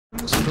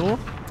No?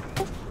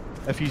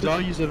 If you are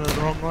using the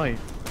wrong line.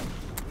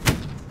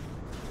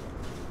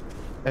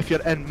 If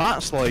you're in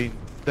Matt's line,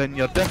 then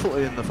you're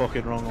definitely in the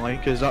fucking wrong line,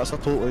 because that's a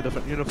totally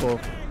different uniform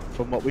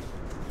from what we...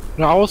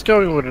 No, I was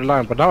going with the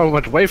line, but now I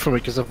went away from it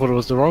because I thought it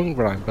was the wrong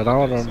line, but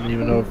now I don't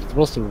even know if it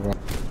was the wrong.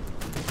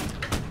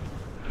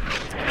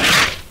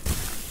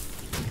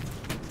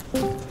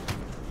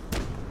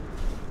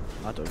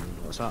 I don't know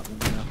what's happening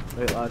there.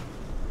 Right, lad.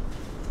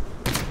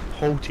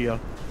 Hold here.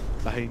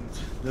 Behind.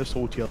 This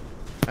hold here.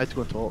 I had to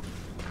go and talk.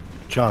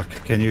 Chuck,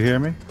 can you hear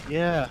me?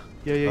 Yeah.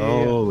 Yeah.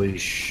 Holy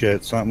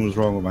shit, something was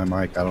wrong with my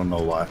mic. I don't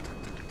know why.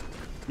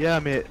 Yeah,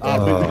 mate. I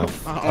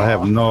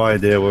have no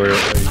idea where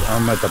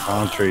I'm at the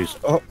palm trees.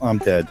 Oh, I'm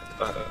dead.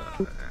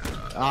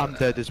 I'm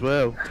dead as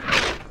well.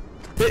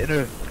 Wait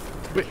now.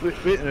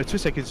 Wait now, 2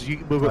 seconds. I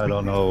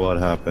don't know what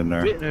happened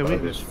there. Wait now.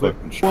 What the?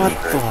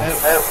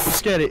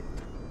 Scary.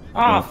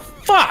 Oh,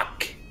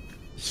 fuck!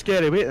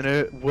 Scary, wait a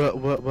minute.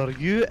 Were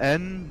you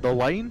in the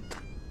line?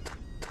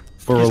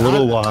 For a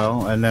little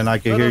while, and then I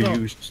could hear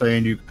you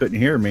saying you couldn't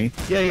hear me.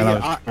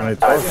 Yeah.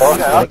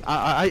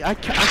 I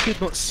could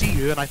not see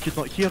you, and I could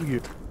not hear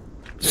you.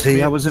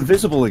 See, I was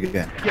invisible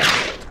again. Yeah,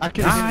 I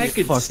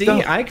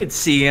could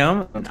see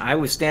him. I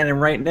was standing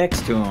right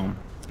next to him.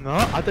 No,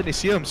 I didn't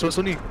see him, so it's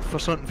only for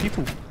certain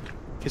people.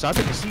 Because I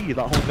didn't see you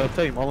that whole entire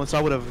time, unless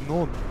I would have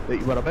known that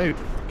you were about.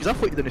 Because I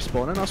thought you didn't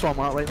spawn in, that's why I'm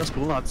like, let's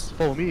go lads,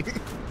 follow me.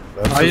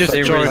 There was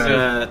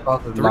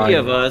 3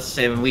 of us,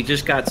 and we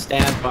just got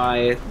stabbed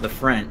by the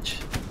French.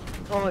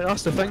 Oh,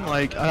 that's the thing,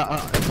 like,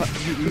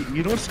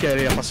 you know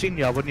Scary, if I seen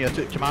you, I wouldn't have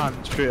took command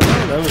straight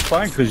away. That was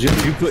fine, because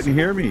you couldn't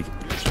hear me.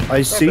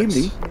 I see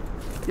me.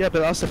 Yeah,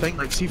 but that's the thing,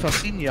 like, see if I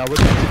seen you, I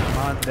wouldn't have took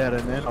command there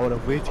and then, I would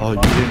have waited. Oh,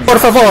 you didn't Por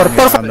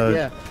favor.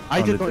 Yeah,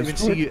 I did not even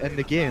see you in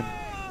the game.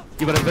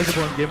 You were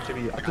invisible in game to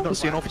me. I could not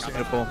see an officer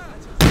uniform.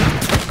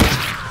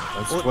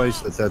 That's twice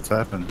that's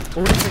happened.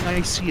 Only thing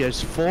I see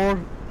is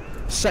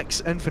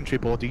 6 infantry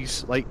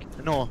bodies, like,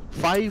 no,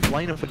 5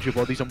 line infantry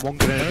bodies and 1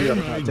 grenadier in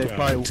that dead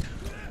pile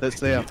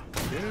that's there.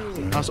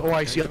 That's all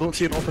I see. I don't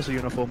see an officer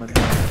uniform in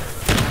there.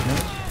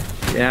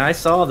 Yeah, I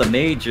saw the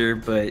major,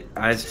 but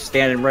I was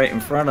standing right in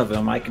front of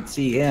him. I could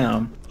see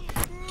him.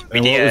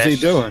 And what was he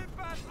doing?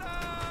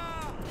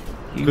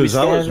 He was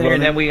standing there,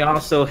 and then we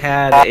also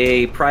had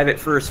a private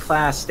first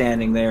class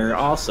standing there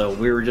also.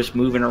 We were just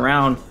moving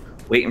around,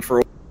 waiting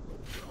for...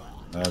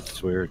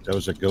 That's weird. That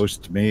was a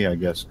ghost to me, I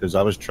guess, because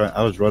I was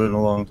running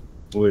along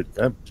with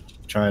them,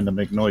 trying to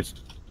make noise.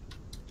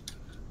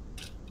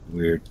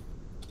 Weird.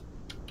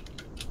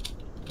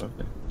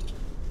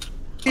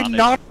 Okay.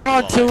 Not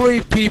artillery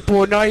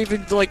people, not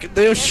even like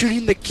they're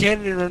shooting the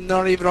cannon and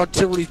not even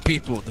artillery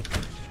people.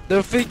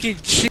 They're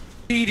freaking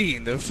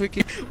cheating. They're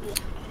freaking.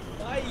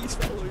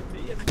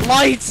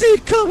 Lights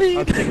incoming!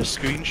 I'll take a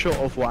screenshot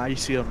of what I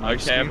see on my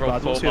screen, but I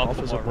don't see an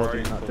officer body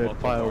in that dead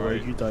pile where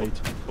you died.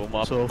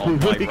 So, on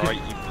my right, you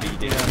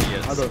bleeding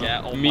idiots.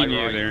 Yeah, on my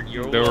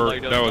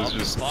right. That was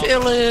just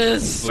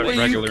Phyllis!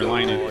 regular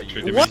line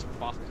infantry. What?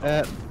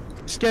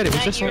 Scary,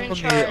 was this on the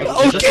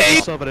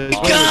okay,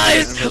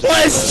 guys,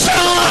 let's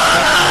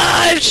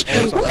charge! I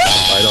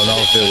don't know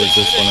if it was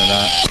this one or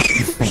not.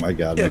 Oh my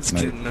god, That's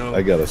good, no.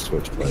 I gotta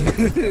switch play.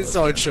 It's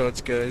on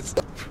shorts, guys.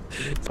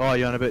 Oh,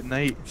 you're on about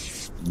night.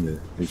 Yeah,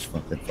 he's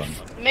fucking fun.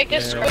 Make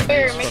a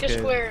square, make a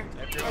square.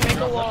 Or make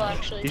a wall,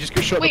 actually. You just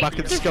get shot in the back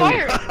of the they're skull.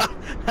 firing!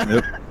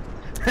 Yep.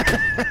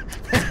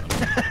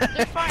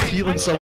 They're firing. Healing